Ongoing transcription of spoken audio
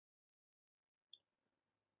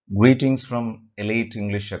Greetings from Elite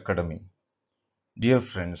English Academy. Dear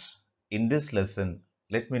friends, in this lesson,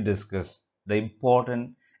 let me discuss the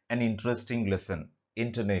important and interesting lesson,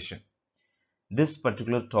 intonation. This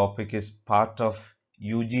particular topic is part of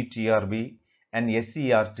Ugtrb and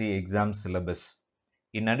SCERT exam syllabus.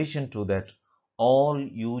 In addition to that, all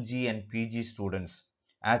UG and PG students,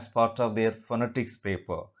 as part of their phonetics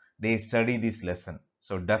paper, they study this lesson.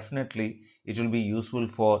 So definitely, it will be useful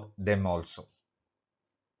for them also.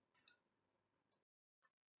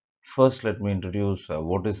 First, let me introduce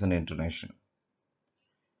what is an intonation.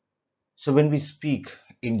 So, when we speak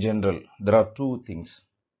in general, there are two things.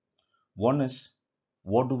 One is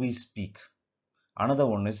what do we speak? Another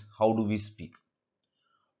one is how do we speak?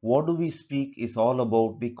 What do we speak is all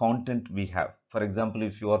about the content we have. For example,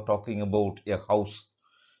 if you are talking about a house,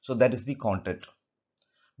 so that is the content.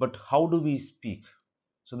 But how do we speak?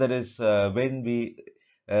 So, that is when we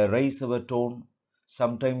raise our tone,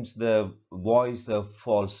 sometimes the voice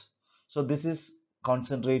falls. So, this is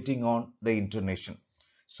concentrating on the intonation.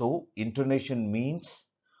 So, intonation means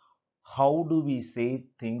how do we say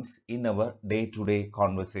things in our day-to-day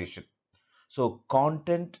conversation. So,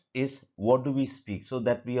 content is what do we speak. So,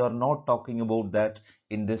 that we are not talking about that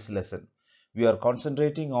in this lesson. We are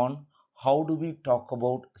concentrating on how do we talk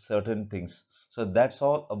about certain things. So, that's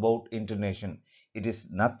all about intonation. It is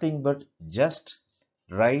nothing but just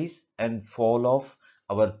rise and fall of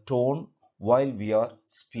our tone while we are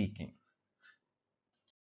speaking.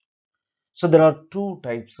 So, there are two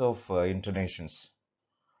types of intonations.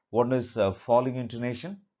 One is falling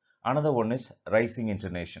intonation, another one is rising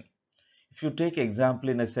intonation. If you take example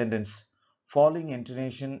in a sentence, falling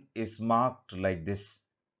intonation is marked like this,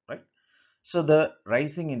 right? So the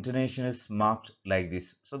rising intonation is marked like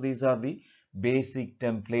this. So these are the basic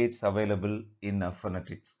templates available in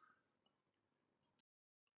phonetics.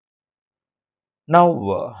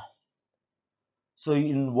 Now, so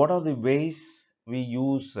in what are the ways we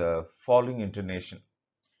use falling intonation?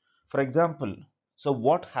 For example, so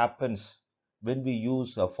what happens when we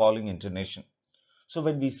use falling intonation? So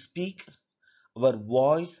when we speak, our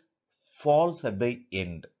voice falls at the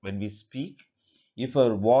end. When we speak, if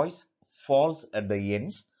our voice falls at the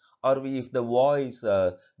ends, or if the voice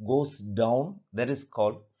goes down, that is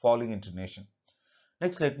called falling intonation.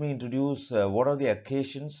 Next, let me introduce what are the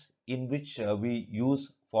occasions in which we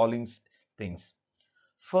use falling things.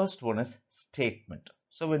 First one is statement.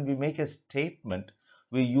 So when we make a statement,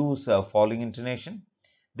 we use falling intonation.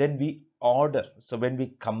 Then we order. So when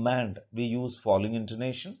we command, we use falling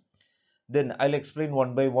intonation. Then I'll explain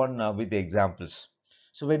one by one with the examples.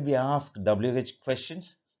 So when we ask WH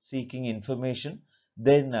questions seeking information,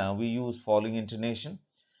 then we use falling intonation.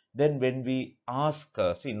 Then when we ask,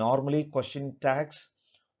 see normally question tags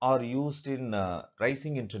are used in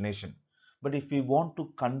rising intonation. But if we want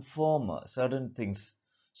to confirm certain things,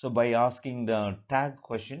 so by asking the tag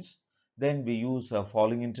questions, then we use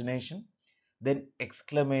falling intonation. Then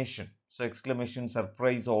exclamation. So exclamation,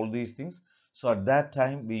 surprise, all these things. So at that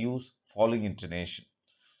time we use falling intonation.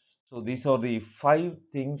 So these are the five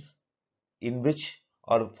things in which,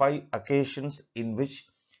 or five occasions in which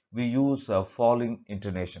we use falling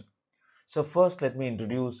intonation. So first let me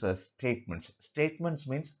introduce statements. Statements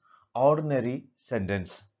means ordinary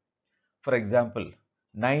sentence. For example,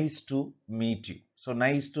 nice to meet you. So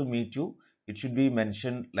nice to meet you, it should be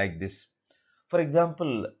mentioned like this. For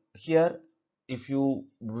example, here if you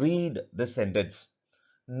read the sentence,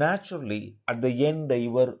 naturally at the end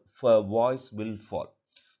your voice will fall.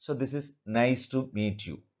 So this is nice to meet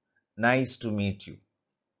you. Nice to meet you.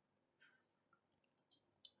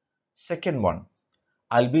 Second one,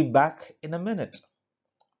 I'll be back in a minute.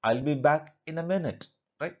 I'll be back in a minute,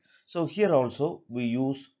 right? So here also we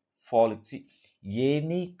use fall. See,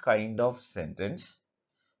 any kind of sentence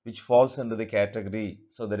which falls under the category.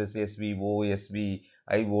 So there is SVO, SV,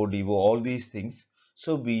 IO, DO, all these things.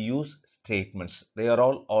 So we use statements. They are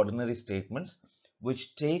all ordinary statements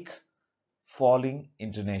which take falling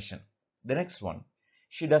intonation. The next one,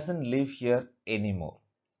 she doesn't live here anymore.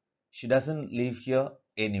 She doesn't live here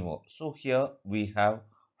anymore. So here we have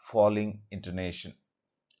falling intonation.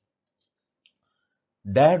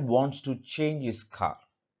 Dad wants to change his car.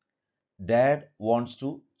 Dad wants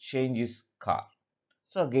to change his car.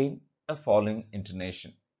 So again, a falling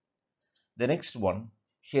intonation. The next one,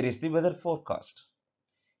 here is the weather forecast.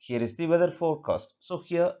 Here is the weather forecast. So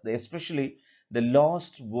here, especially the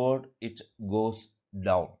last word, it goes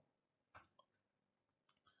down.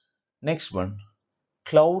 Next one,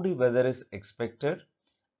 cloudy weather is expected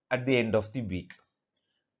at the end of the week.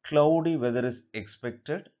 Cloudy weather is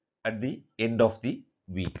expected at the end of the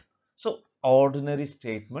week. So ordinary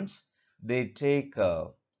statements, they take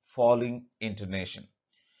falling intonation.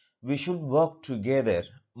 We should work together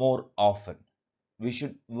more often. We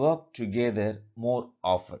should work together more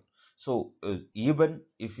often. So even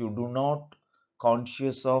if you do not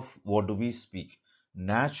conscious of what do we speak,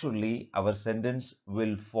 naturally our sentence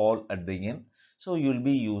will fall at the end. So you'll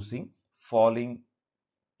be using falling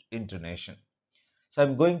intonation. So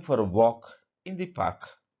I'm going for a walk in the park.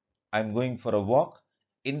 I'm going for a walk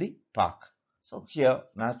in the park. So here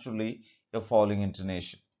naturally the falling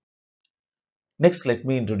intonation. Next, let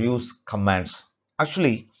me introduce commands.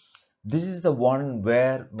 Actually, this is the one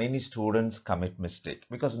where many students commit mistake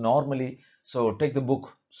because normally, so take the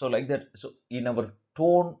book, so like that, so in our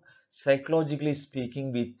tone, psychologically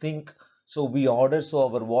speaking, we think, so we order,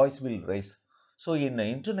 so our voice will raise. So in the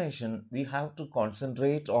intonation, we have to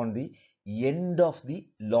concentrate on the end of the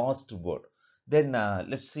last word. Then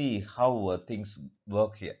let's see how things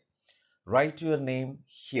work here. Write your name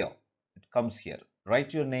here. It comes here.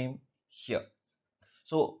 Write your name here.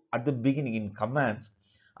 So at the beginning in command,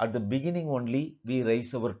 at the beginning only we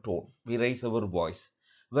raise our tone, we raise our voice.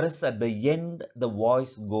 Whereas at the end the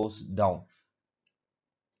voice goes down.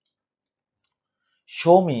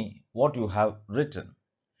 Show me what you have written.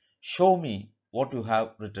 Show me what you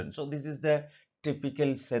have written. So this is the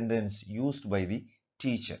typical sentence used by the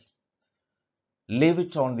teacher. Leave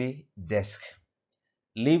it on the desk.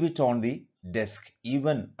 Leave it on the desk.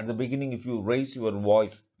 Even at the beginning if you raise your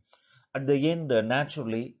voice, at the end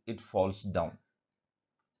naturally it falls down.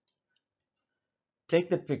 Take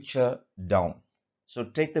the picture down. So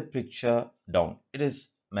take the picture down. It is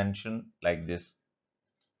mentioned like this.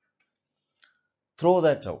 Throw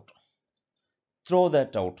that out. Throw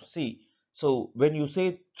that out. See, so when you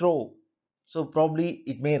say throw, so probably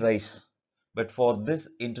it may rise. But for this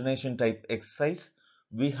intonation type exercise,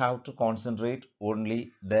 we have to concentrate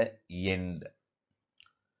only the end.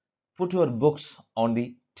 Put your books on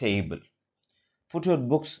the table. Put your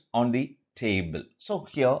books on the table. So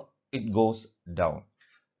here it goes down.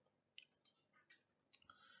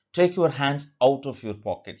 Take your hands out of your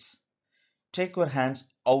pockets. Take your hands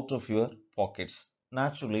out of your pockets.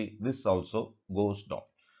 Naturally, this also goes down.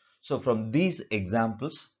 So from these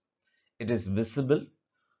examples, it is visible.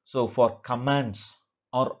 So for commands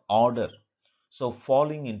or order, so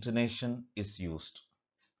falling intonation is used.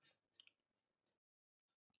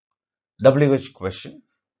 WH question,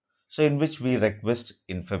 so in which we request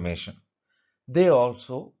information. They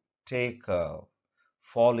also take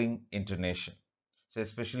falling intonation. So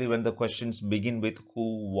especially when the questions begin with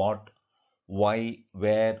who, what, why,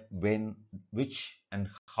 where, when, which, and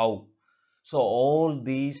how. So all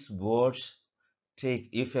these words take,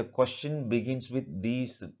 if a question begins with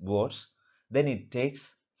these words, then it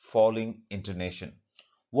takes falling intonation.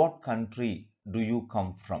 What country do you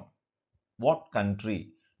come from? What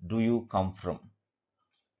country do you come from?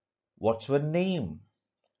 What's your name?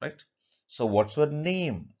 Right? So what's your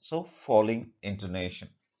name? So falling intonation.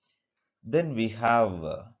 Then we have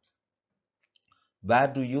where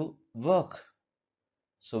do you work?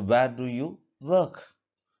 So where do you work?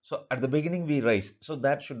 So at the beginning we raise. So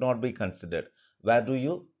that should not be considered. Where do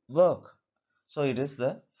you work? So it is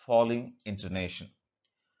the falling intonation.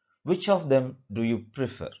 Which of them do you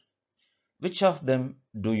prefer? Which of them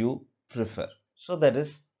do you prefer? So that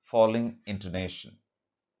is falling intonation.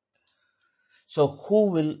 So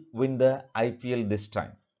who will win the IPL this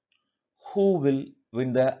time? Who will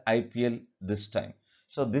win the IPL this time?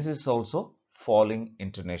 So this is also falling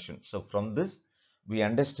intonation. So from this, we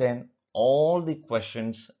understand all the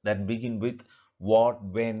questions that begin with what,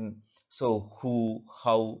 when, so who,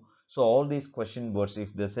 how. So all these question words,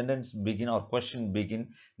 if the sentence begin or question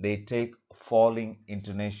begin, they take falling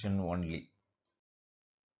intonation only.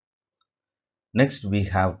 Next, we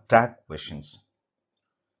have tag questions.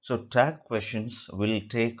 So tag questions will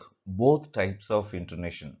take both types of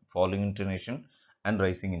intonation, falling intonation and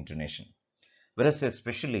rising intonation. Whereas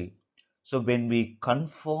especially, so when we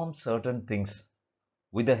confirm certain things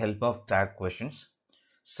with the help of tag questions,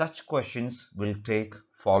 such questions will take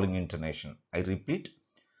falling intonation. I repeat,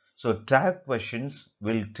 so tag questions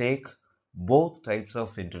will take both types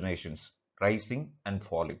of intonations, rising and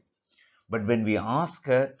falling. But when we ask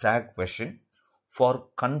a tag question for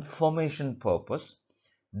confirmation purpose,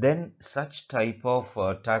 then such type of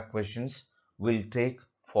tag questions will take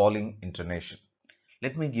falling intonation.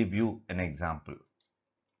 Let me give you an example.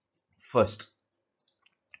 First,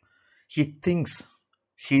 he thinks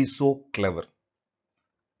he's so clever,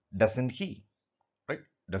 doesn't he? Right?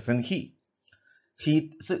 Doesn't he?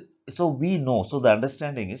 So we know, so the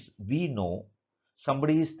understanding is we know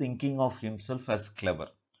somebody is thinking of himself as clever.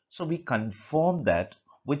 So we confirm that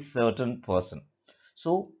with certain person.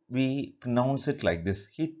 So we pronounce it like this.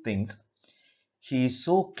 He thinks he is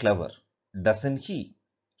so clever, doesn't he?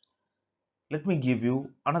 Let me give you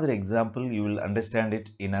another example. You will understand it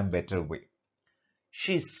in a better way.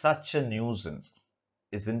 She's such a nuisance,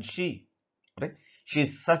 isn't she? Right?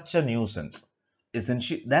 She's such a nuisance, isn't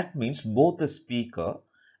she? That means both the speaker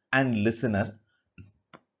and listener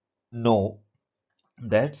know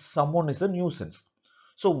that someone is a nuisance.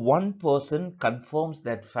 So one person confirms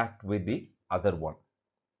that fact with the other one.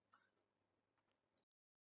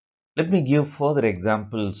 Let me give further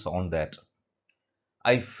examples on that.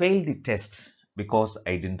 I failed the test because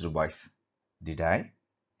I didn't revise. Did I?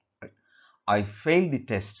 I failed the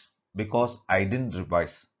test because I didn't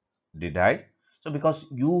revise. Did I? So because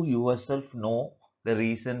you yourself know the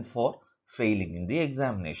reason for failing in the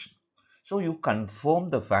examination. So you confirm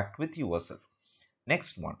the fact with yourself.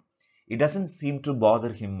 Next one. It doesn't seem to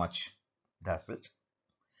bother him much, does it?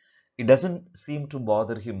 It doesn't seem to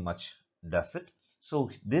bother him much, does it?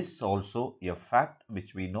 So this is also a fact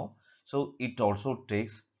which we know. So it also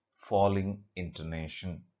takes falling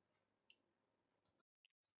intonation.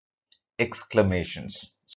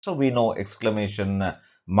 Exclamations. So we know exclamation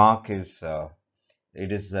mark is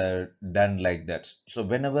it is done like that. So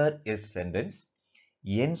whenever a sentence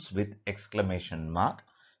ends with exclamation mark,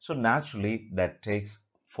 so naturally that takes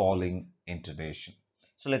falling intonation.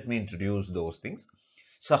 So let me introduce those things.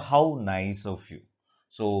 So how nice of you.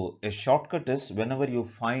 So a shortcut is whenever you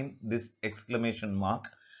find this exclamation mark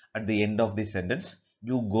at the end of the sentence,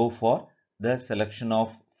 you go for the selection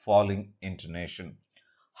of falling intonation.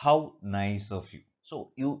 How nice of you.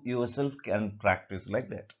 So you yourself can practice like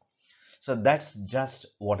that. So that's just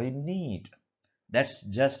what I need. That's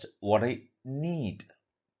just what I need.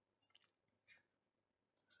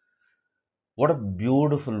 What a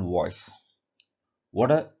beautiful voice.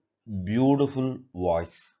 What a beautiful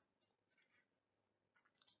voice.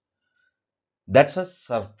 That's a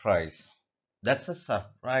surprise. That's a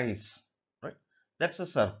surprise. Right? That's a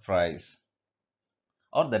surprise.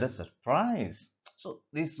 Or that is a surprise. So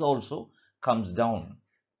this also comes down.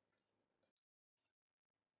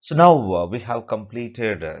 So now we have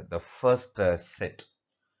completed the first set.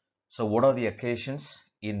 So what are the occasions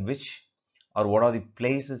in which or what are the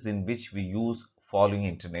places in which we use falling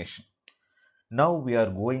intonation? Now we are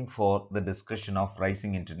going for the discussion of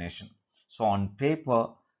rising intonation. So on paper,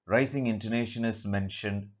 rising intonation is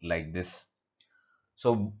mentioned like this.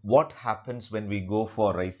 So what happens when we go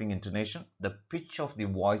for rising intonation? The pitch of the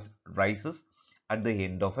voice rises at the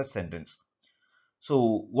end of a sentence.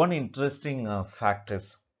 So one interesting fact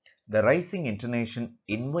is the rising intonation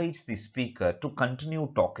invites the speaker to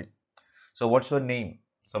continue talking. So what's your name?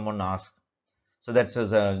 Someone asks. So that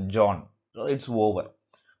says John. So it's over.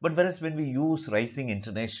 But whereas when we use rising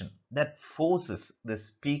intonation, that forces the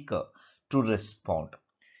speaker to respond.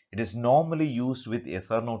 It is normally used with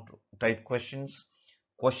yes or no type questions,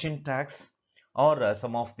 question tags, or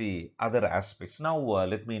some of the other aspects. Now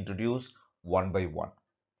let me introduce one by one.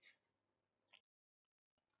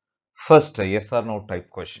 First, yes or no type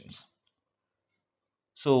questions.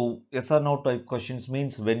 So yes or no type questions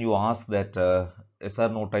means when you ask that yes or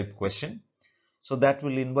no type question, so that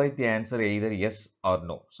will invite the answer either yes or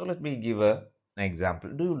no. So let me give an example.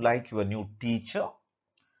 Do you like your new teacher?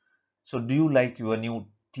 So do you like your new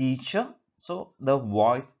teacher? So the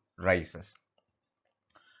voice rises.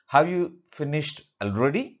 Have you finished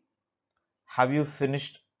already? Have you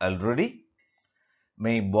finished already?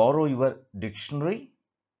 May I borrow your dictionary?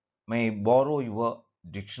 May I borrow your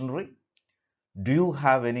dictionary? Do you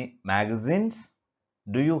have any magazines?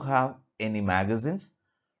 Do you have any magazines?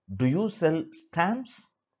 Do you sell stamps?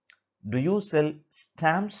 Do you sell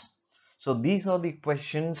stamps? So these are the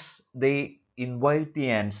questions. They invite the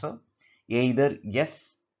answer either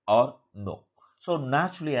yes or no. So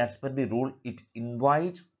naturally, as per the rule, it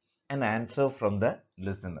invites an answer from the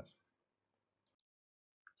listener.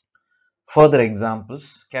 Further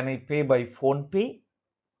examples, can I pay by phone pay?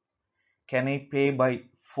 Can I pay by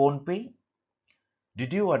phone pay?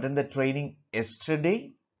 Did you attend the training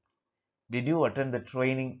yesterday? Did you attend the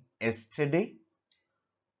training yesterday?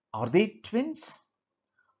 Are they twins?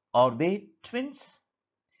 Are they twins?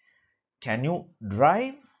 Can you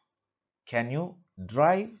drive? Can you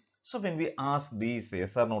drive? So when we ask these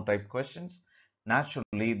yes or no type questions,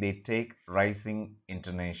 naturally they take rising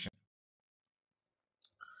intonation.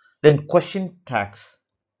 Then question tags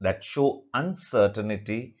that show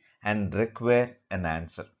uncertainty and require an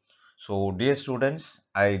answer. So dear students,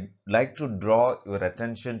 I like to draw your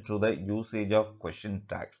attention to the usage of question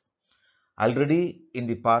tags. Already in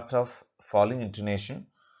the part of falling intonation,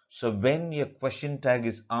 so when a question tag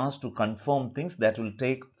is asked to confirm things, that will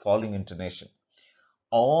take falling intonation.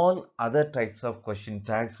 all other types of question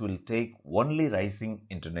tags will take only rising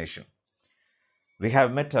intonation. We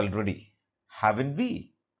have met already, haven't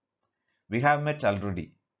we? We have met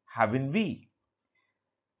already, haven't we?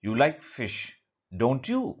 You like fish, don't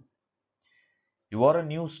you? You are a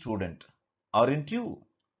new student, aren't you?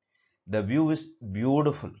 The view is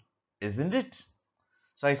beautiful, isn't it?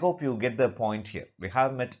 So I hope you get the point here. We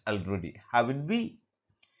have met already, haven't we?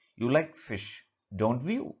 You like fish, don't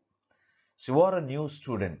you? So you are a new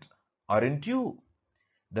student, aren't you?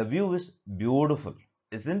 The view is beautiful,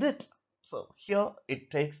 isn't it? So here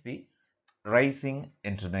it takes the rising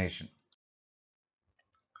intonation.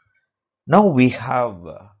 Now we have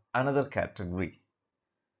another category,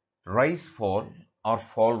 rise fall or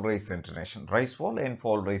fall rise intonation. Rise fall and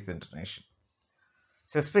fall rise intonation.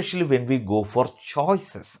 So especially when we go for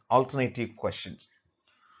choices, alternative questions.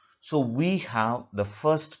 So we have the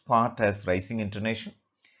first part as rising intonation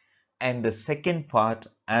and the second part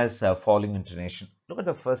as falling intonation. Look at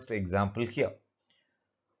the first example here.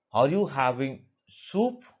 Are you having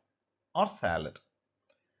soup or salad?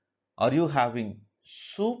 Are you having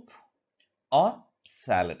soup or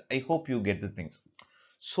salad? I hope you get the things.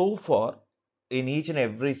 So far, in each and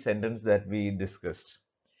every sentence that we discussed,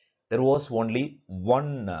 there was only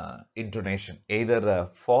one intonation, either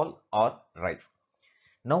fall or rise.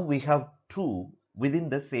 Now we have two within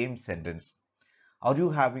the same sentence. Are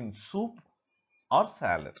you having soup or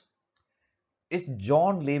salad? Is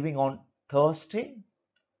John leaving on Thursday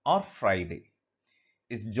or Friday?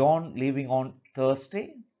 Is John leaving on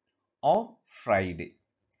Thursday or Friday?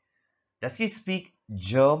 Does he speak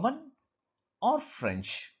German or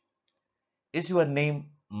French? Is your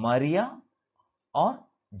name Maria or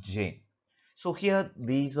Jane? So here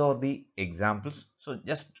these are the examples. So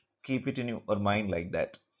just keep it in your mind like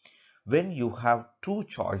that. When you have two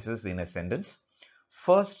choices in a sentence,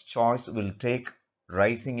 first choice will take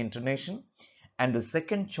rising intonation and the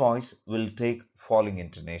second choice will take falling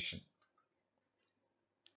intonation.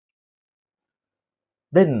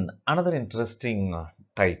 Then another interesting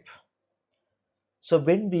type. So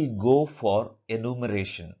when we go for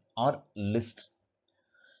enumeration or list,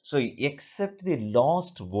 so except the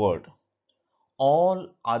last word,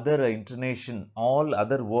 all other intonation, all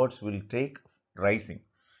other words will take rising.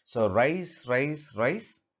 So rise, rise,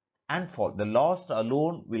 rise and fall. The last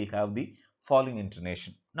alone will have the falling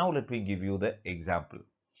intonation. Now let me give you the example.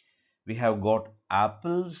 We have got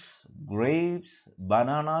apples, grapes,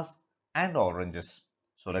 bananas and oranges.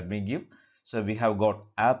 So let me give. So we have got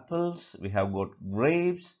apples, we have got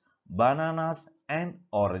grapes, bananas and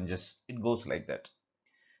oranges. It goes like that.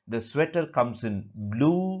 The sweater comes in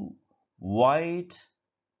blue, white,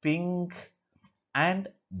 pink and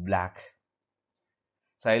black.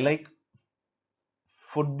 So I like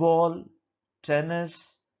football,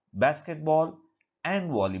 tennis, basketball and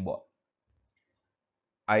volleyball.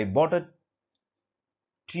 I bought a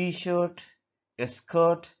t-shirt, a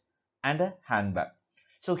skirt and a handbag.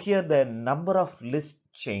 So here the number of lists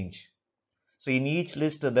change. So in each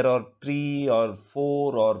list there are 3 or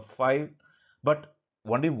 4 or 5, but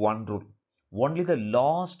only one rule. Only the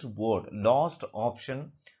last word, last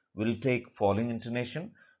option will take falling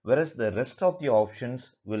intonation, whereas the rest of the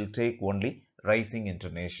options will take only rising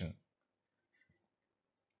intonation.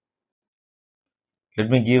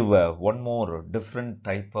 Let me give one more different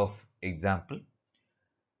type of example.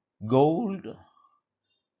 Gold,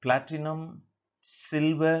 platinum,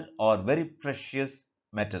 silver are very precious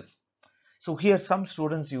metals. So here some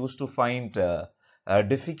students used to find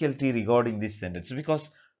difficulty regarding this sentence because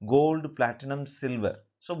gold, platinum, silver.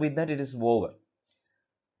 So with that it is over.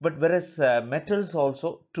 But whereas metals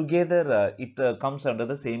also together it comes under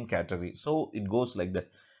the same category. So it goes like that.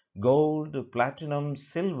 Gold, platinum,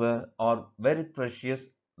 silver are very precious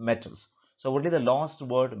metals. So only the last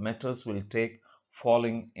word metals will take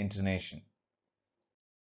falling intonation.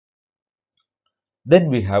 Then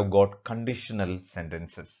we have got conditional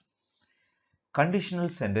sentences. Conditional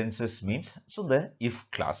sentences means, so the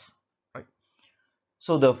if clause, right?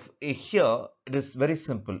 So the here it is very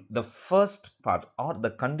simple. The first part or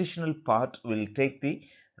the conditional part will take the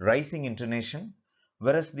rising intonation,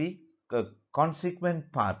 whereas the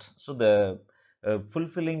consequent part, so the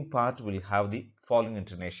fulfilling part will have the falling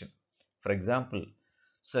intonation. For example,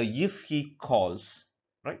 so if he calls,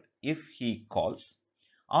 right? If he calls,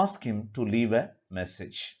 ask him to leave a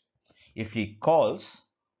message. If he calls,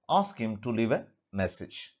 ask him to leave a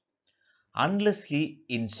message. Unless he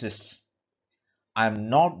insists, I am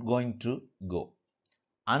not going to go.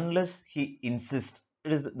 Unless he insists,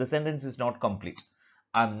 it is the sentence is not complete.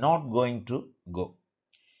 I am not going to go.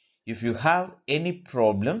 If you have any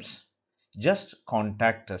problems, just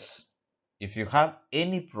contact us. If you have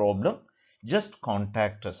any problem, just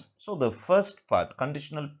contact us. So the first part,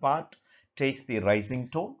 conditional part, takes the rising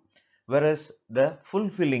tone, whereas the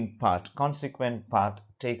fulfilling part, consequent part,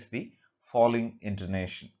 takes the falling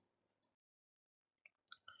intonation.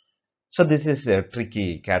 So this is a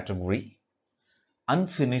tricky category.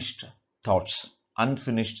 Unfinished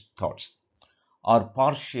unfinished thoughts, or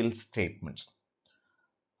partial statements.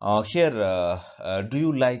 Do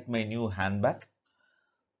you like my new handbag?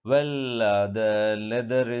 Well, the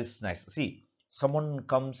leather is nice. See, someone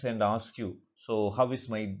comes and asks you, so how is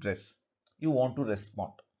my dress? You want to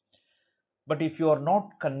respond. But if you are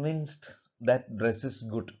not convinced that dress is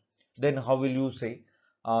good, then how will you say,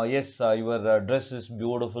 yes, your dress is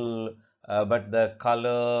beautiful, but the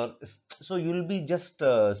color is... So you'll be just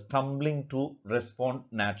stumbling to respond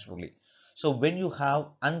naturally. So when you have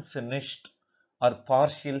unfinished or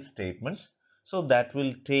partial statements, so that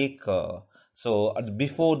will take,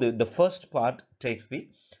 before the first part takes the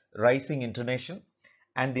rising intonation,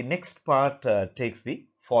 and the next part takes the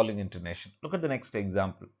falling intonation. Look at the next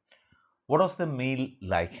example. What was the meal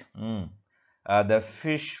like? The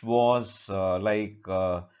fish was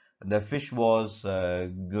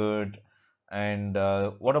good. And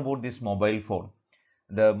what about this mobile phone?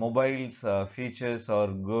 The mobile's features are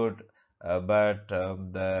good, but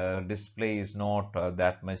the display is not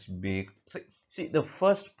that much big. See, the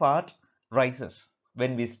first part rises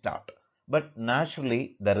when we start, but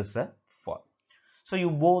naturally there is a fall. So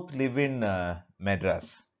you both live in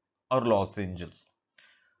Madras or Los Angeles.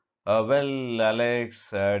 Well,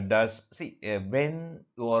 Alex, when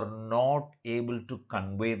you are not able to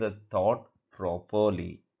convey the thought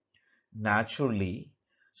properly, naturally,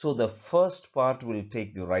 so the first part will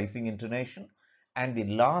take the rising intonation and the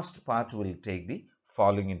last part will take the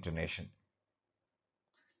falling intonation.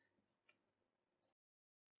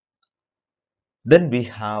 Then we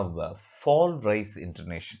have fall rise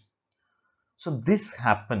intonation. So this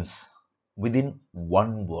happens within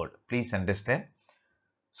one word. Please understand.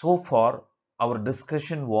 So far, our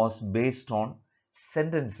discussion was based on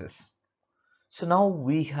sentences. So now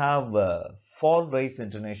we have fall rise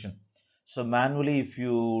intonation. So manually, if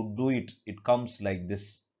you do it, it comes like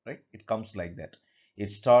this, right? It comes like that. It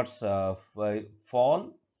starts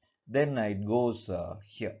fall, then it goes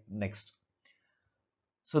here next.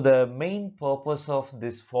 So the main purpose of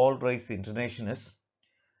this fall rise intonation is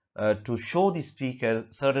to show the speaker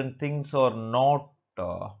certain things are not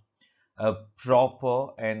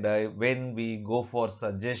proper, and when we go for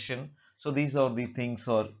suggestion, so these are the things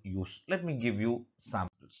are used. Let me give you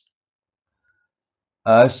samples.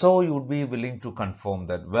 So you would be willing to confirm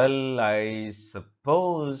that, I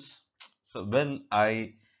suppose, so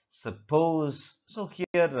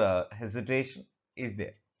here hesitation is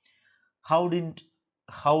there. How didn't,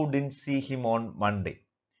 how didn't see him on Monday?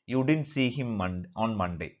 You didn't see him on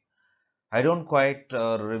Monday. I don't quite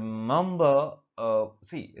remember.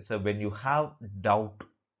 So when you have doubt,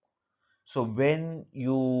 so when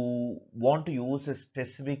you want to use a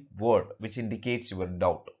specific word which indicates your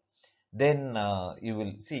doubt, then you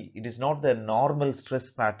will see it is not the normal stress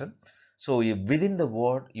pattern. So within the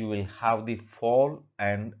word, you will have the fall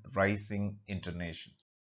and rising intonation.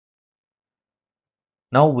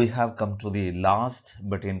 Now we have come to the last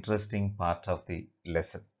but interesting part of the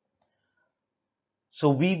lesson. So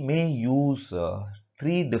we may use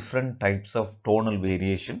three different types of tonal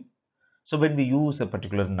variation. So when we use a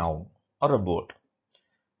particular noun or a word,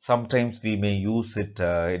 sometimes we may use it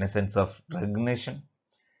in a sense of recognition.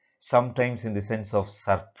 Sometimes in the sense of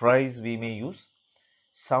surprise we may use.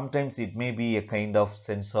 Sometimes it may be a kind of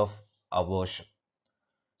sense of aversion.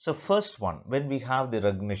 So first one, when we have the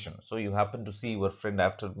recognition, so you happen to see your friend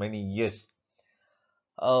after many years,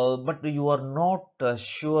 but you are not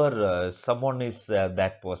sure someone is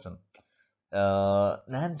that person.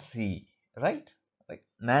 Nancy, right? Like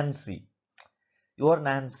Nancy, you are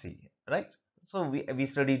Nancy, right? So we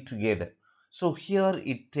studied together. So here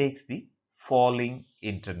it takes the falling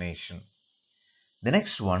intonation. The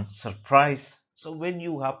next one, surprise. So when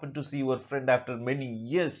you happen to see your friend after many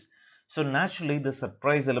years, so naturally the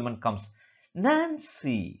surprise element comes.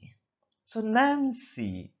 Nancy. So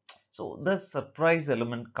Nancy. So the surprise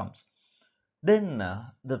element comes. Then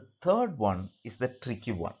the third one is the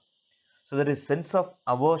tricky one. So there is sense of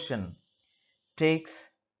aversion takes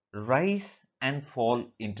rise and fall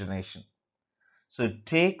intonation. So it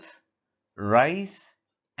takes rise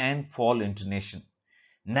and fall intonation.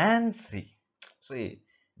 Nancy, say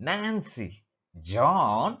Nancy,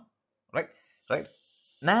 John, right, right,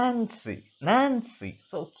 Nancy.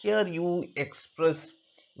 So here you express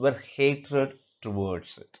your hatred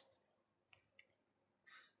towards it.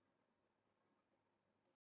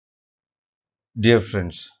 Dear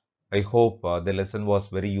friends, I hope the lesson was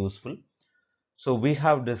very useful. So we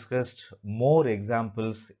have discussed more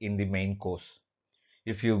examples in the main course.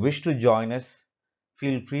 If you wish to join us,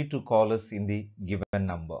 feel free to call us in the given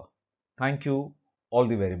number. Thank you. All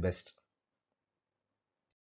the very best.